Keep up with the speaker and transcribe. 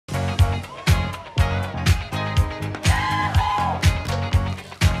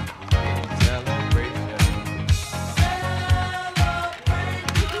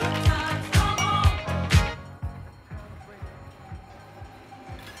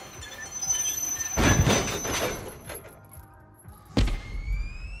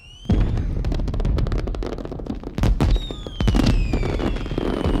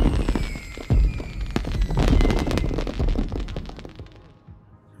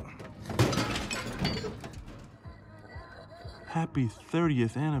happy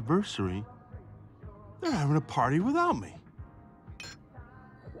 30th anniversary, they're having a party without me.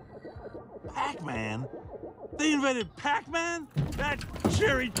 Pac-Man? They invented Pac-Man? That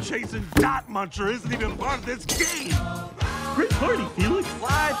cherry-chasing dot muncher isn't even part of this game! Great party, Felix.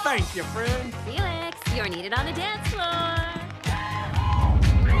 Why, thank you, friend. Felix, you're needed on the dance floor.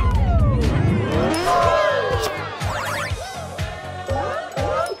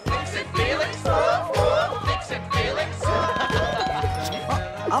 Fix it, Felix. Fix it, Felix.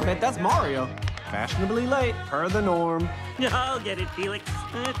 I'll bet that's Mario. Fashionably late, per the norm. I'll get it, Felix.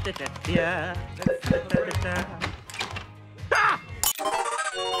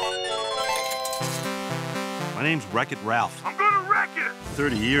 My name's Wreck-It Ralph. I'm gonna wreck it!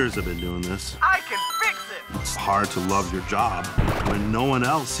 30 years I've been doing this. I can fix it! It's hard to love your job when no one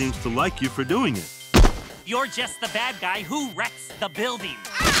else seems to like you for doing it. You're just the bad guy who wrecks the building.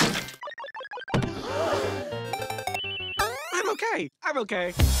 I'm okay. I'm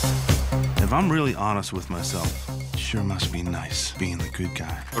okay. If I'm really honest with myself, it sure must be nice being the good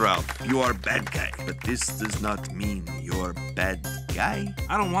guy. Ralph, you are bad guy, but this does not mean you're bad guy.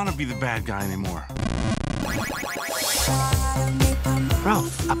 I don't want to be the bad guy anymore.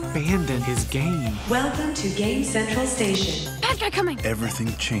 Ralph abandoned his game. Welcome to Game Central Station. Bad guy coming.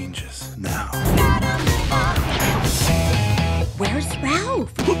 Everything changes now. Where's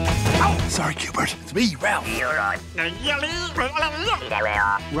Ralph? Oh, sorry, Cupid. It's me, Ralph.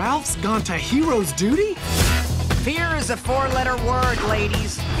 Ralph's gone to hero's duty? Fear is a four-letter word,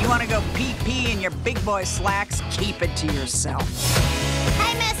 ladies. You want to go pee-pee in your big boy slacks? Keep it to yourself.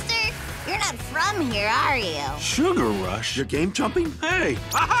 Hi, mister. You're not from here, are you? Sugar Rush? You're game jumping? Hey!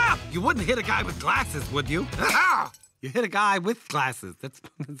 Aha! You wouldn't hit a guy with glasses, would you? Aha! You hit a guy with glasses. That's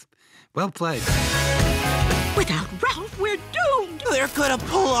well played. Without Ralph, we're doomed. They're gonna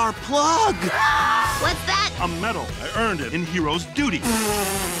pull our plug. What's that? A medal. I earned it in hero's duty.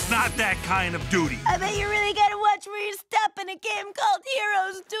 It's not that kind of duty. I bet you really gotta watch where you step in a game called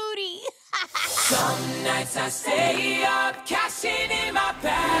Hero's Duty. Some nights I stay up, cashing in my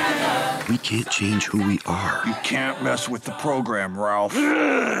bag. We can't change who we are. You can't mess with the program, Ralph.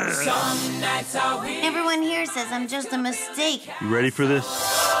 Some nights I win. Everyone here says I'm just a mistake. You ready for this?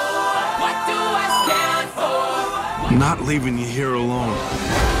 What do I stand for? Not leaving you here alone.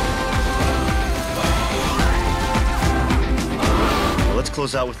 Well, let's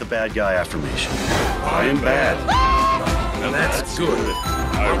close out with the bad guy affirmation. I am bad. And that's good.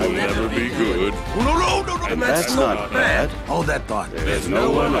 I will never be good. No. And that's not bad. Hold that thought. There's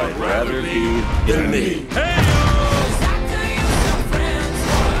no one I'd rather be than me.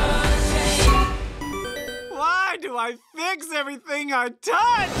 Why do I fix everything I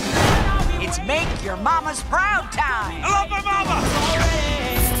touch? It's make your mama's proud time. I love my mama!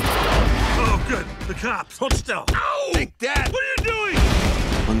 Oh, good. The cops. Hold still. Ow! Take that! What are you doing?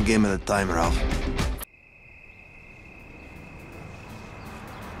 One game at a time, Ralph.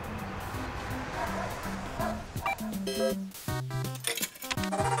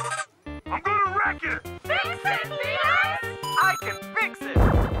 I'm gonna wreck it! Fix it, Felix! I can fix it!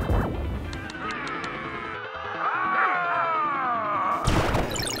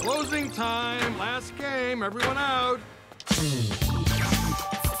 Closing time. Last game. Everyone out.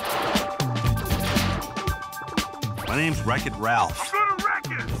 My name's Wreck-It Ralph. I'm gonna wreck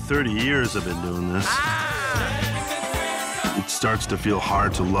it! 30 years I've been doing this. It starts to feel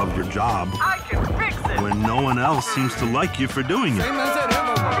hard to love your job I can fix it! when no one else seems to like you for doing it. Same as it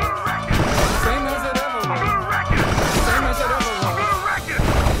ever was. Same as it ever I'm was. gonna wreck it! Same as it ever I'm was. gonna wreck it!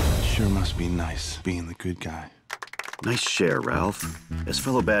 It sure must be nice being the good guy. Nice share, Ralph. As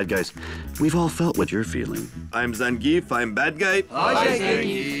fellow bad guys, we've all felt what you're feeling. I'm Zangief, I'm bad guy. Hi,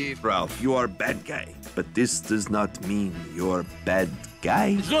 Zangief. Ralph, you are bad guy. But this does not mean you're bad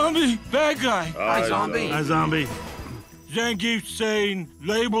guy. Zombie, bad guy. Hi, zombie. Hi, zombie. Zangief's saying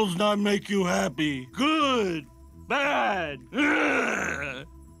labels not make you happy. Good, bad.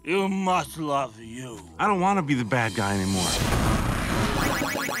 You must love you. I don't want to be the bad guy anymore.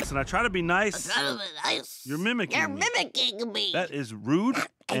 Listen, I try to be nice. You're mimicking You're me. mimicking me. That is rude,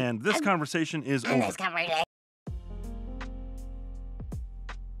 and this conversation is over.